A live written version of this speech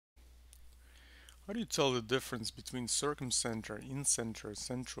How do you tell the difference between circumcenter, incenter,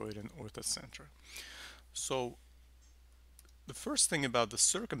 centroid, and orthocenter? So the first thing about the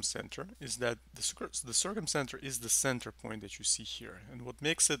circumcenter is that the circumcenter is the center point that you see here. And what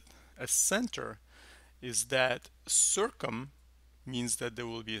makes it a center is that circum means that there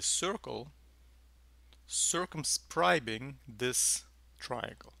will be a circle circumscribing this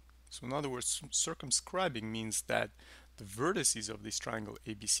triangle. So in other words, circumscribing means that the vertices of this triangle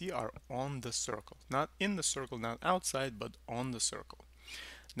ABC are on the circle. Not in the circle, not outside, but on the circle.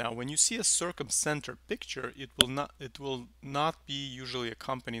 Now, when you see a circumcenter picture, it will not be usually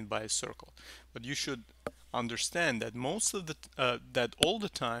accompanied by a circle. But you should understand that that all the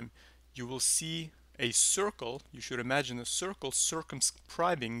time you will see a circle. You should imagine a circle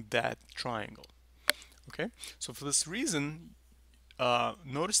circumscribing that triangle. Okay, so for this reason,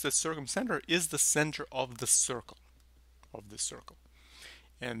 notice that circumcenter is the center of the circle,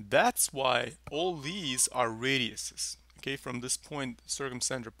 and that's why all these are radiuses. Okay, from this point,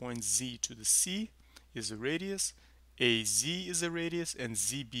 circumcenter point Z to the C is a radius, AZ is a radius, and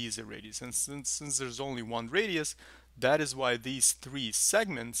ZB is a radius. And since there's only one radius, that is why these three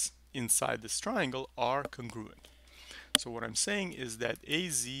segments inside this triangle are congruent. So what I'm saying is that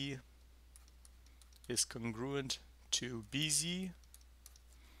AZ is congruent to BZ,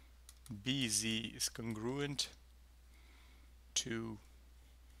 BZ is congruent to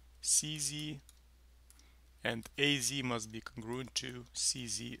CZ, and AZ must be congruent to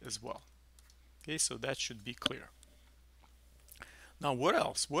CZ as well. Okay, so that should be clear. Now what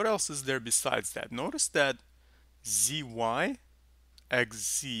else? What else is there besides that? Notice that ZY,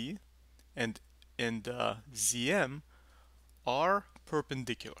 XZ, and ZM are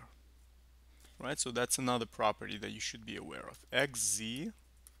perpendicular. Right, so that's another property that you should be aware of. XZ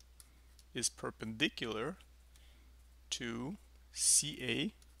is perpendicular to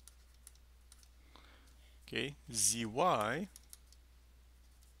CA. Okay, ZY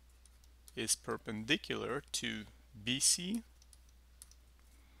is perpendicular to BC,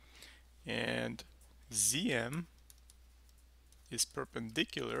 and ZM is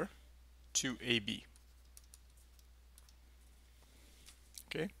perpendicular to AB.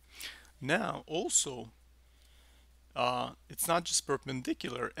 Okay, now also it's not just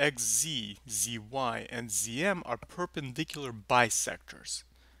perpendicular. XZ, ZY, and ZM are perpendicular bisectors,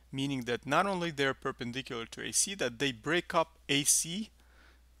 meaning that not only they're perpendicular to AC, that they break up AC,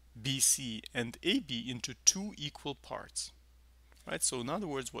 BC, and AB into two equal parts. Right? So in other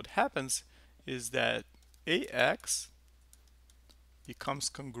words, what happens is that AX becomes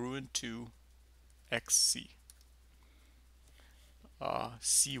congruent to XC.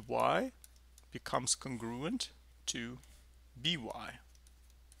 CY becomes congruent to BY,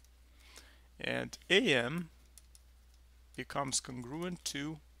 and AM becomes congruent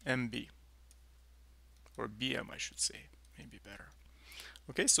to MB, or BM I should say, maybe better.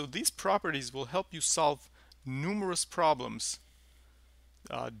 Okay, so these properties will help you solve numerous problems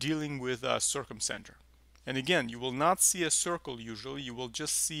dealing with circumcenter. And again, you will not see a circle usually, you will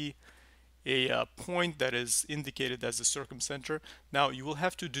just see a point that is indicated as a circumcenter. Now you will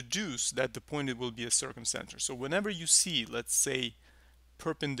have to deduce that the point will be a circumcenter. So whenever you see, let's say,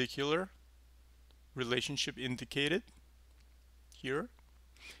 perpendicular relationship indicated here,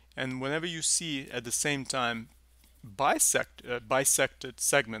 and whenever you see at the same time bisected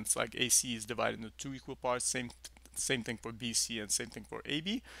segments, like AC is divided into two equal parts, same thing for BC and same thing for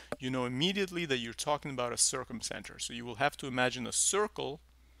AB, you know immediately that you're talking about a circumcenter. So you will have to imagine a circle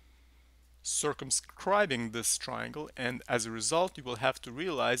circumscribing this triangle, and as a result you will have to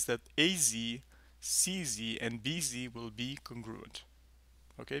realize that AZ, CZ, and BZ will be congruent.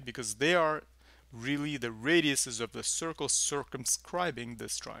 Okay, because they are really the radiuses of the circle circumscribing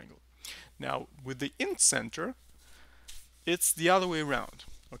this triangle. Now with the incenter, it's the other way around.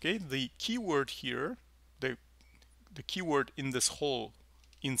 Okay, the keyword here, the keyword in this whole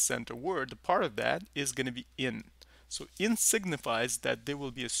incenter word, the part of that is going to be in. So in signifies that there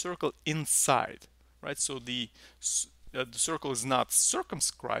will be a circle inside, right? So the circle is not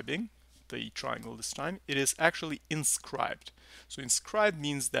circumscribing the triangle this time, it is actually inscribed. So inscribed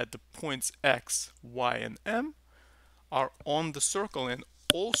means that the points X, Y, and M are on the circle and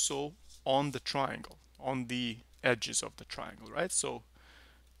also on the triangle, on the edges of the triangle, right? So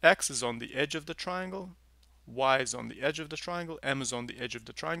X is on the edge of the triangle, Y is on the edge of the triangle, M is on the edge of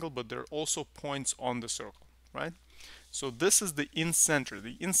the triangle, but there are also points on the circle, right? So this is the incenter.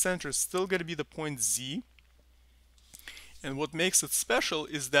 The incenter is still going to be the point Z. And what makes it special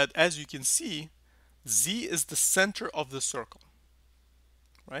is that, as you can see, Z is the center of the circle,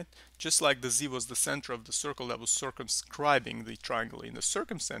 right? Just like the Z was the center of the circle that was circumscribing the triangle in the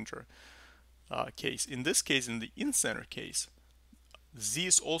circumcenter, case. In this case, in the incenter case, Z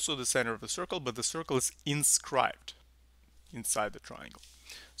is also the center of the circle, but the circle is inscribed inside the triangle.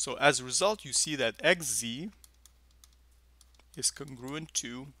 So as a result, you see that XZ is congruent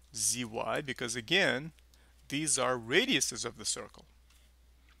to ZY because, again, these are radiuses of the circle.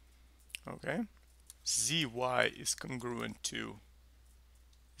 Okay, ZY is congruent to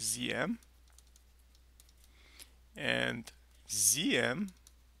ZM, and ZM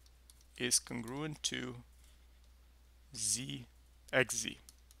is congruent to ZXZ.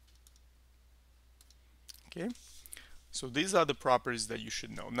 Okay, so these are the properties that you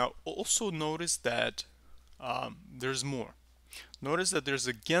should know. Now also notice that there's more. Notice that there's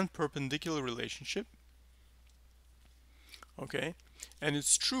again perpendicular relationship. Okay, and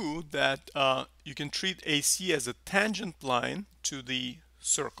it's true that you can treat AC as a tangent line to the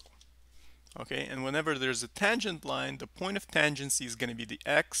circle. Okay, and whenever there's a tangent line, the point of tangency is going to be the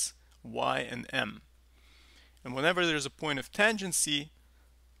X, Y, and M. And whenever there's a point of tangency,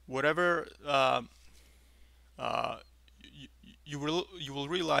 whatever you will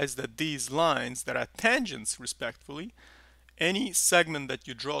realize that these lines that are tangents respectively, any segment that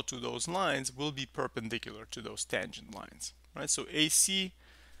you draw to those lines will be perpendicular to those tangent lines, right? So AC,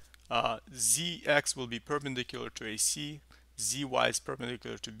 ZX will be perpendicular to AC, ZY is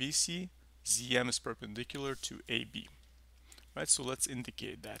perpendicular to BC, ZM is perpendicular to AB, right? So let's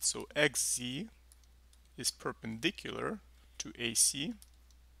indicate that. So XZ is perpendicular to AC,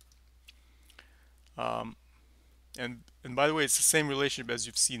 and by the way, it's the same relationship as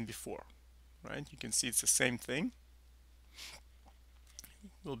you've seen before, right? You can see it's the same thing.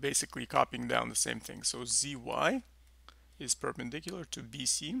 We're basically copying down the same thing. So ZY is perpendicular to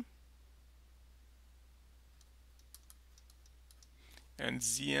BC, and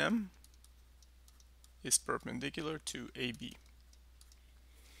ZM is perpendicular to AB.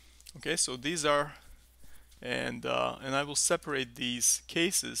 Okay, so these are, and I will separate these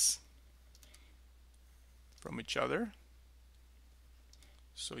cases from each other,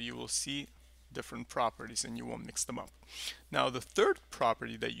 so you will see different properties and you won't mix them up. Now the third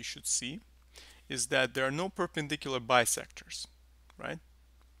property that you should see is that there are no perpendicular bisectors, right?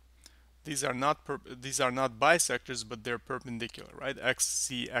 These are not bisectors, but they're perpendicular, right?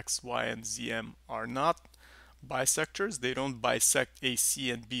 XZ, XY, and ZM are not bisectors. They don't bisect AC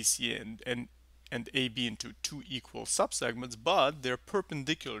and BC and AB into two equal subsegments, but they're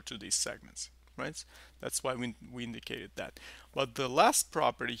perpendicular to these segments, right? That's why we indicated that. But the last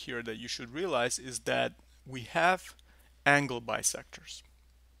property here that you should realize is that we have angle bisectors.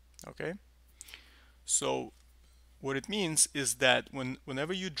 Okay, so what it means is that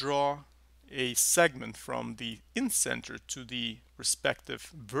whenever you draw a segment from the incenter to the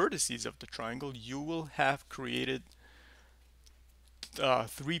respective vertices of the triangle, you will have created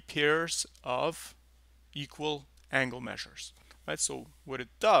three pairs of equal angle measures, right? So what it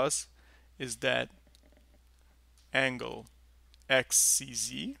does is that angle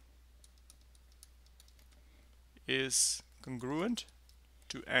XCZ is congruent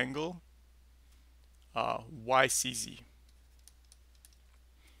to angle YCZ,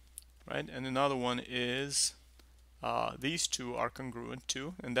 right? And another one is these two are congruent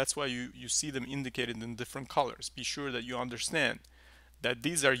too, and that's why you see them indicated in different colors. Be sure that you understand that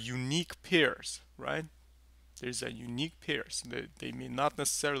these are unique pairs, right? There's a unique pairs. They may not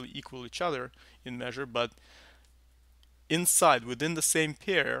necessarily equal each other in measure, but within the same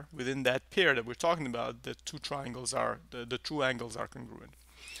pair, within that pair that we're talking about, the two triangles are, the two angles are congruent.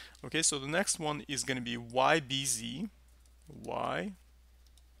 Okay, so the next one is going to be YBZ. YBZ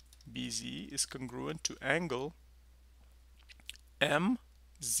is congruent to angle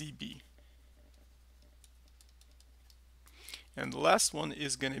MZB. And the last one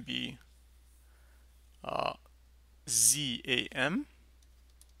is going to be ZAM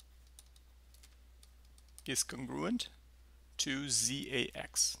is congruent to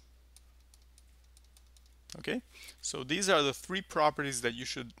ZAX. Okay, so these are the three properties that you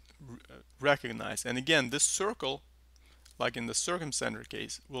should recognize. And again, this circle, like in the circumcenter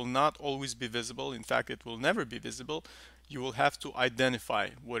case, will not always be visible. In fact, it will never be visible. You will have to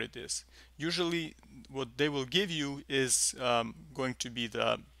identify what it is. Usually what they will give you is going to be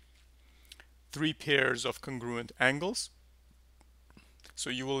the three pairs of congruent angles. So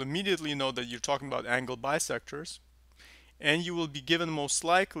you will immediately know that you're talking about angle bisectors, and you will be given most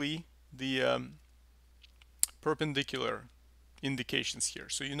likely the perpendicular indications here.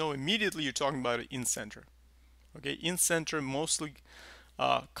 So you know immediately you're talking about an incenter. Okay, incenter mostly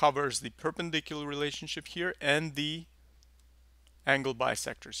covers the perpendicular relationship here and the angle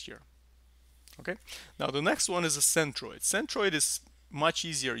bisectors here. Okay, now the next one is a centroid. Centroid is much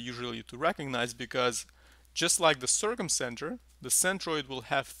easier usually to recognize, because just like the circumcenter, the centroid will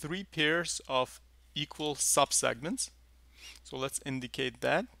have 3 pairs of equal subsegments. So let's indicate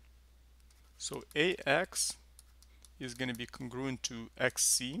that. So AX is going to be congruent to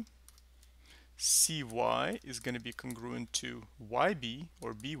XC. CY is going to be congruent to YB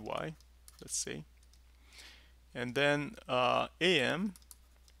or BY, let's say. And then AM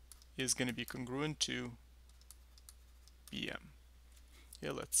is going to be congruent to BM.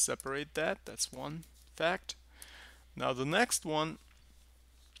 Yeah, let's separate that. That's one fact. Now the next one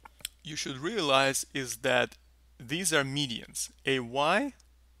you should realize is that these are medians. AY,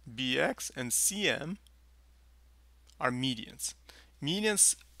 BX, and CM are medians.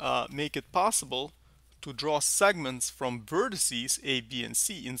 Medians make it possible to draw segments from vertices A, B, and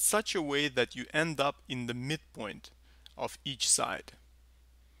C in such a way that you end up in the midpoint of each side.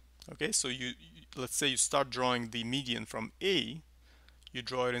 Okay, so let's say you start drawing the median from A, you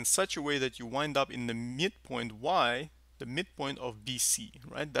draw it in such a way that you wind up in the midpoint Y, the midpoint of BC,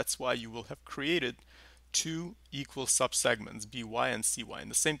 right? That's why you will have created 2 equal subsegments, BY and CY, and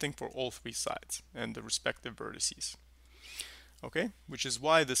the same thing for all 3 sides and the respective vertices. Okay, which is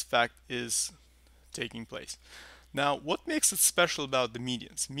why this fact is taking place. Now, what makes it special about the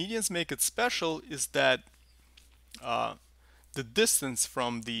medians? Medians make it special is that the distance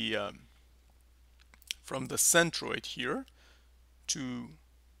from the centroid here to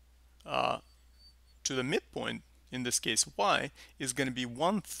the midpoint, in this case Y, is going to be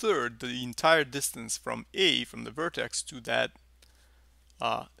 1/3 the entire distance from A, from the vertex, to that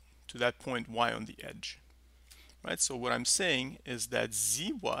point Y on the edge. Right? So what I'm saying is that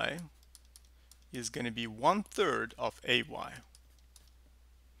ZY is going to be 1/3 of AY.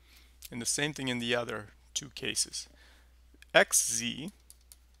 And the same thing in the other 2 cases. XZ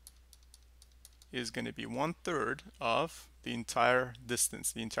is going to be 1/3 of the entire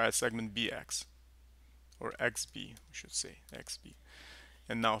distance, the entire segment BX, or XB, we should say, XB.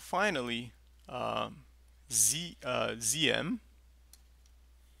 And now finally, ZM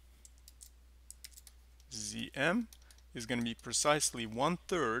is going to be precisely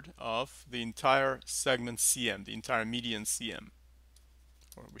 1/3 of the entire segment CM, the entire median CM,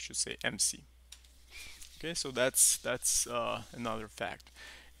 or we should say MC. Okay, so that's another fact.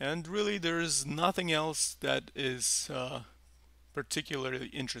 And really there is nothing else that is particularly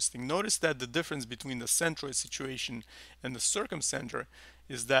interesting. Notice that the difference between the centroid situation and the circumcenter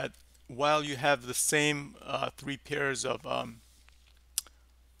is that while you have the same 3 pairs of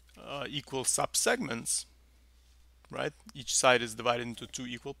equal subsegments, right? Each side is divided into 2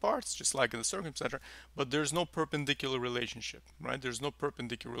 equal parts, just like in the circumcenter, but there's no perpendicular relationship, right? There's no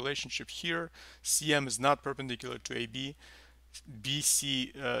perpendicular relationship here. CM is not perpendicular to AB.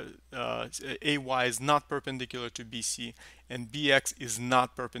 AY is not perpendicular to BC, and BX is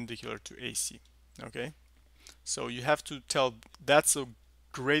not perpendicular to AC. Okay, so you have to tell, that's a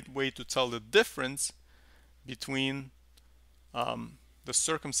great way to tell the difference between the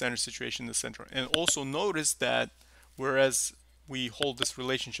circumcenter situation and the center. And also notice that whereas we hold this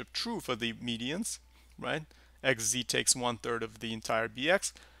relationship true for the medians, right? XZ takes 1/3 of the entire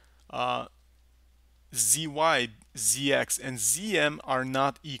BX. ZY, ZX, and ZM are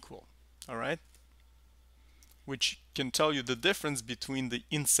not equal, all right? Which can tell you the difference between the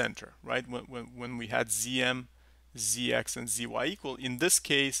incenter, right? When we had ZM, ZX, and ZY equal, in this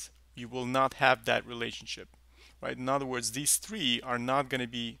case, you will not have that relationship, right? In other words, these 3 are not going to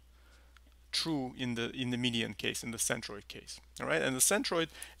be true in the median case, in the centroid case, all right? And the centroid,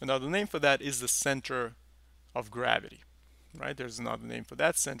 another name for that is the center of gravity, right? There's another name for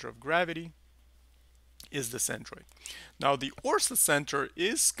that. Center of gravity is the centroid. Now the orthocenter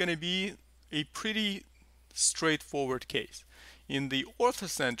is going to be a pretty straightforward case. In the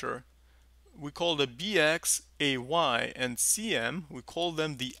orthocenter, we call the BX, AY, and CM, we call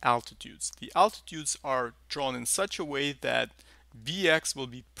them the altitudes. The altitudes are drawn in such a way that BX will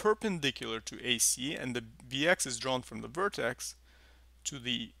be perpendicular to AC, and the BX is drawn from the vertex to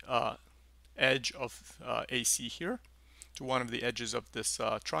the edge of AC here, to one of the edges of this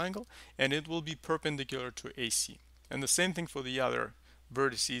triangle, and it will be perpendicular to AC. And the same thing for the other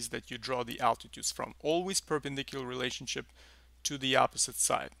vertices that you draw the altitudes from. Always perpendicular relationship to the opposite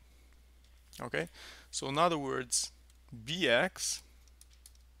side. Okay, so in other words, BX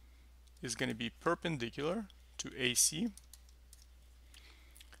is going to be perpendicular to AC.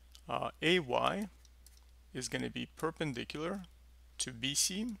 AY is going to be perpendicular to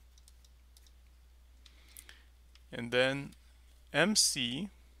BC. And then MC,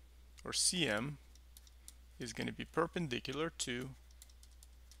 or CM, is going to be perpendicular to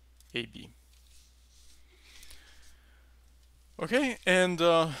AB. Okay, and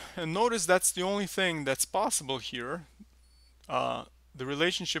notice that's the only thing that's possible here. The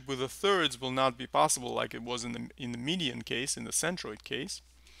relationship with the thirds will not be possible like it was in the median case, in the centroid case.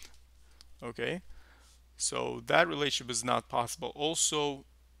 Okay, so that relationship is not possible. Also,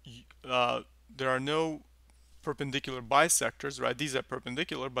 there are no perpendicular bisectors, right? These are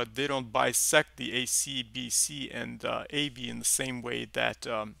perpendicular, but they don't bisect the AC, BC, and AB in the same way that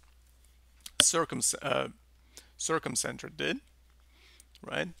Circumcenter did,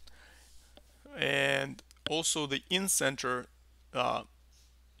 right? And also the incenter,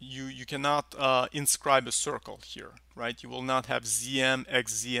 you cannot inscribe a circle here, right? You will not have ZM,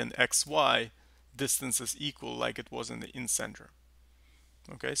 XZ, and XY distances equal like it was in the incenter.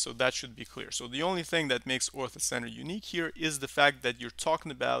 Okay, so that should be clear. So the only thing that makes orthocenter unique here is the fact that you're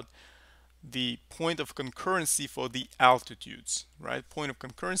talking about the point of concurrency for the altitudes, right? Point of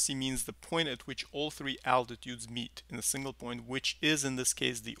concurrency means the point at which all three altitudes meet in a single point, which is in this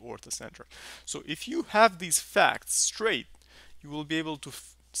case the orthocenter. So if you have these facts straight, you will be able to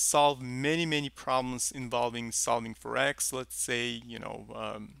solve many problems involving solving for x. Let's say, you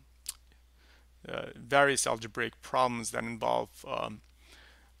know, various algebraic problems that involve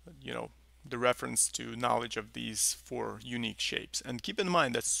you know, the reference to knowledge of these four unique shapes. And keep in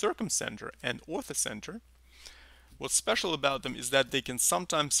mind that circumcenter and orthocenter, what's special about them is that they can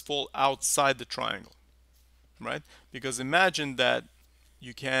sometimes fall outside the triangle, right? Because imagine that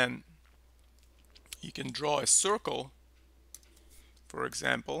you can draw a circle, for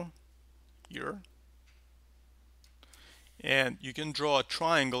example, here, and you can draw a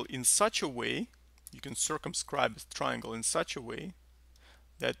triangle in such a way, you can circumscribe a triangle in such a way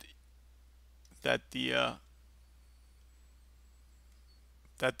that the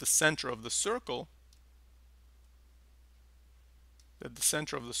center of the circle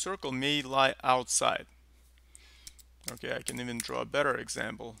may lie outside. Okay, I can even draw a better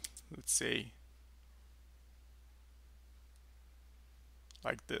example. Let's say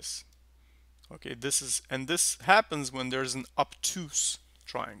like this. Okay, this happens when there's an obtuse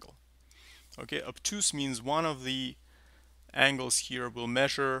triangle. Okay, obtuse means one of the angles here will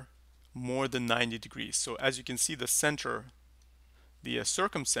measure more than 90 degrees. So as you can see, the center, the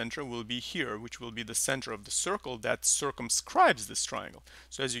circumcenter will be here, which will be the center of the circle that circumscribes this triangle.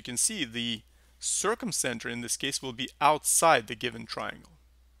 So as you can see, the circumcenter in this case will be outside the given triangle,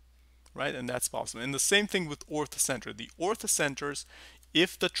 right? And that's possible. And the same thing with orthocenter. The orthocenters,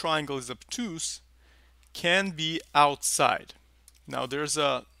 if the triangle is obtuse, can be outside. Now there's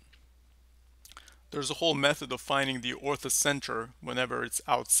a whole method of finding the orthocenter whenever it's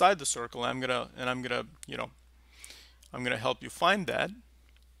outside the circle. I'm gonna help you find that.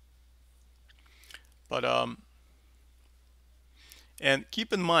 But and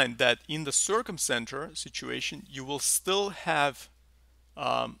keep in mind that in the circumcenter situation, you will still have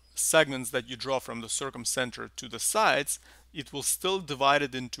segments that you draw from the circumcenter to the sides. It will still divide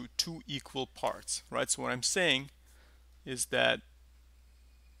it into two equal parts, right? So what I'm saying is that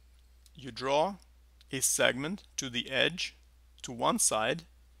you draw a segment to the edge, to one side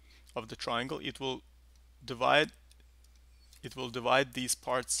of the triangle. It will divide these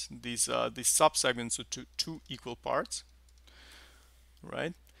parts, these subsegments into two equal parts,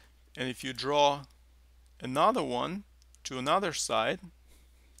 right? And if you draw another one to another side,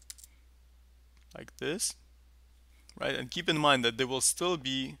 like this, right? And keep in mind that there will still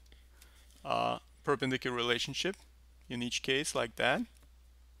be a perpendicular relationship in each case, like that.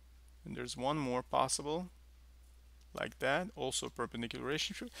 And there's one more possible, like that, also perpendicular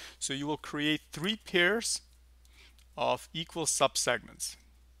relationship. So you will create three pairs of equal subsegments,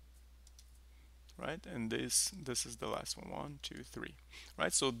 right? And this is the last one, 1, 2, 3,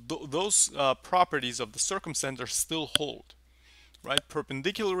 right? So those properties of the circumcenter still hold, right?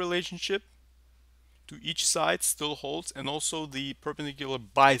 Perpendicular relationship to each side still holds, and also the perpendicular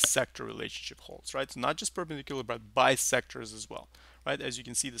bisector relationship holds, right? So not just perpendicular, but bisectors as well, right? As you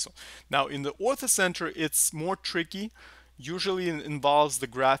can see this one. Now in the orthocenter, it's more tricky. Usually it involves the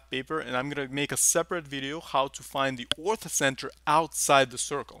graph paper, and I'm going to make a separate video how to find the orthocenter outside the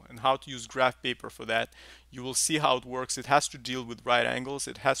circle and how to use graph paper for that. You will see how it works. It has to deal with right angles.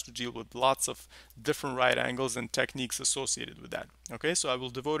 It has to deal with lots of different right angles and techniques associated with that. Okay, so I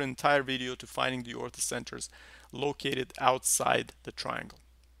will devote an entire video to finding the orthocenters located outside the triangle.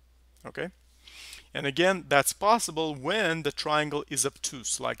 Okay, and again, that's possible when the triangle is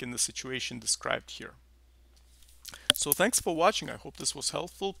obtuse, like in the situation described here. So thanks for watching. I hope this was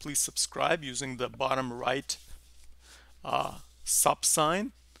helpful. Please subscribe using the bottom right sub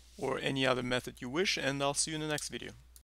sign or any other method you wish, and I'll see you in the next video.